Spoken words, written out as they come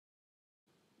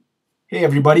Hey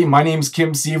everybody, my name's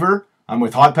Kim Seaver. I'm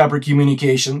with Hot Pepper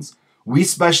Communications. We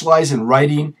specialize in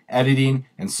writing, editing,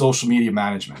 and social media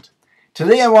management.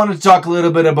 Today I wanted to talk a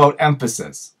little bit about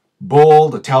emphasis,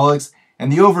 bold, italics, and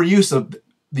the overuse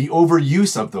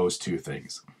of those two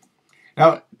things.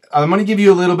 Now, I'm going to give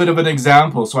you a little bit of an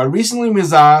example. So I recently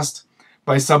was asked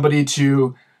by somebody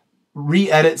to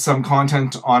re-edit some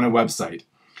content on a website.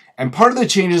 And part of the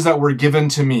changes that were given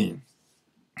to me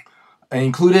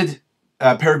included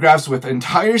paragraphs with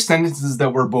entire sentences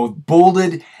that were both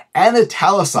bolded and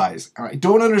italicized. I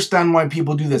don't understand why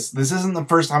people do this. This isn't the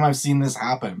first time I've seen this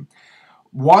happen.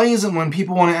 Why is it when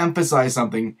people want to emphasize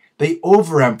something, they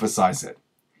overemphasize it?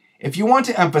 If you want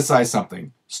to emphasize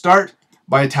something, start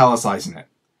by italicizing it.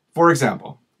 For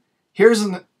example,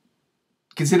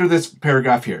 consider this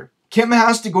paragraph here. Kim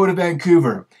has to go to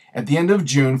Vancouver at the end of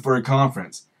June for a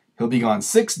conference. He'll be gone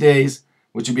 6 days,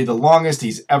 which would be the longest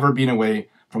he's ever been away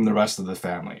from the rest of the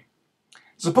family.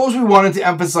 Suppose we wanted to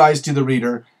emphasize to the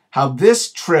reader how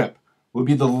this trip will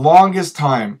be the longest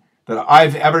time that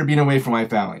I've ever been away from my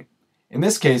family. In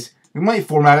this case, we might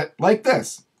format it like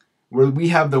this, where we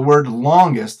have the word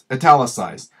longest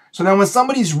italicized. So now when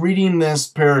somebody's reading this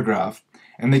paragraph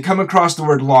and they come across the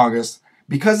word longest,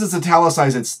 because it's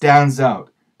italicized, it stands out.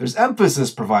 There's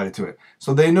emphasis provided to it,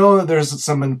 so they know that there's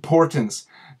some importance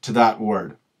to that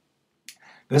word.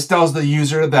 This tells the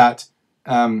user that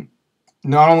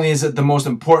not only is it the most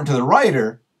important to the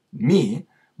writer, me,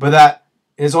 but that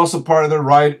it is also part of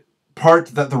the part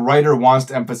that the writer wants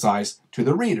to emphasize to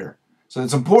the reader. So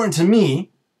it's important to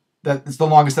me that it's the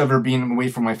longest I've ever been away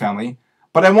from my family,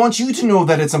 but I want you to know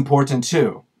that it's important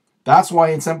too. That's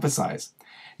why it's emphasized.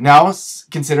 Now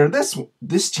consider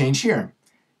this change here.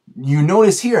 You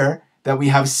notice here that we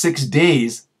have 6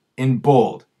 days in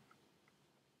bold.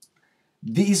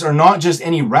 These are not just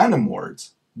any random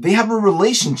words. They have a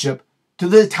relationship to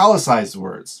the italicized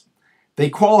words. They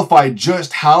qualify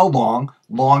just how long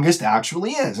longest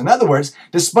actually is. In other words,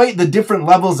 despite the different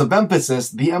levels of emphasis,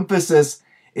 the emphasis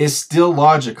is still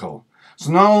logical.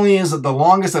 So not only is it the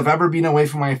longest I've ever been away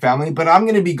from my family, but I'm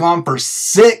going to be gone for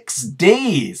 6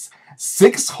 days.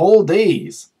 6 whole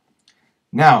days.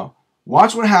 Now,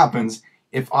 watch what happens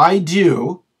if I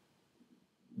use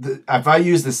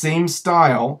the same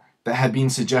style that had been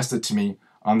suggested to me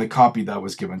on the copy that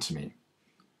was given to me.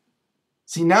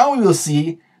 See, now we will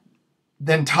see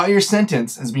the entire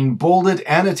sentence as being bolded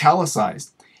and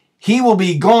italicized. He will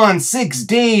be gone 6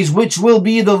 days, which will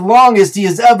be the longest he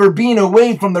has ever been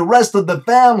away from the rest of the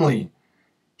family.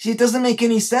 See, it doesn't make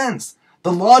any sense.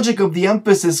 The logic of the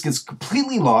emphasis gets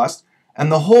completely lost,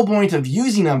 and the whole point of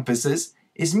using emphasis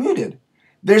is muted.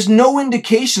 There's no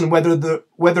indication whether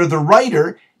the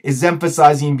writer is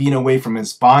emphasizing being away from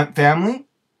his family,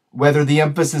 whether the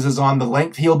emphasis is on the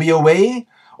length he'll be away,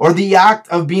 or the act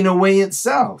of being away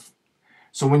itself.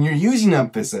 So when you're using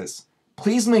emphasis,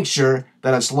 please make sure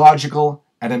that it's logical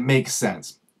and it makes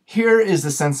sense. Here is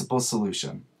the sensible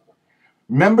solution.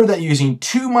 Remember that using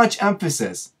too much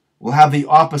emphasis will have the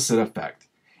opposite effect.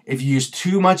 If you use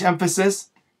too much emphasis,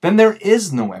 then there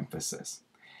is no emphasis.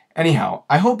 Anyhow,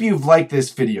 I hope you've liked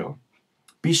this video.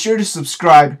 Be sure to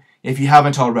subscribe if you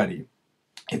haven't already.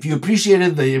 If you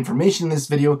appreciated the information in this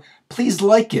video, please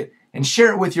like it and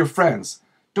share it with your friends.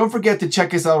 Don't forget to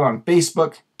check us out on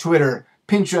Facebook, Twitter,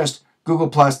 Pinterest,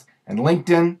 Google+, and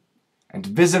LinkedIn, and to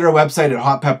visit our website at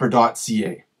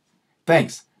hotpepper.ca.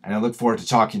 Thanks, and I look forward to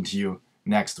talking to you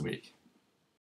next week.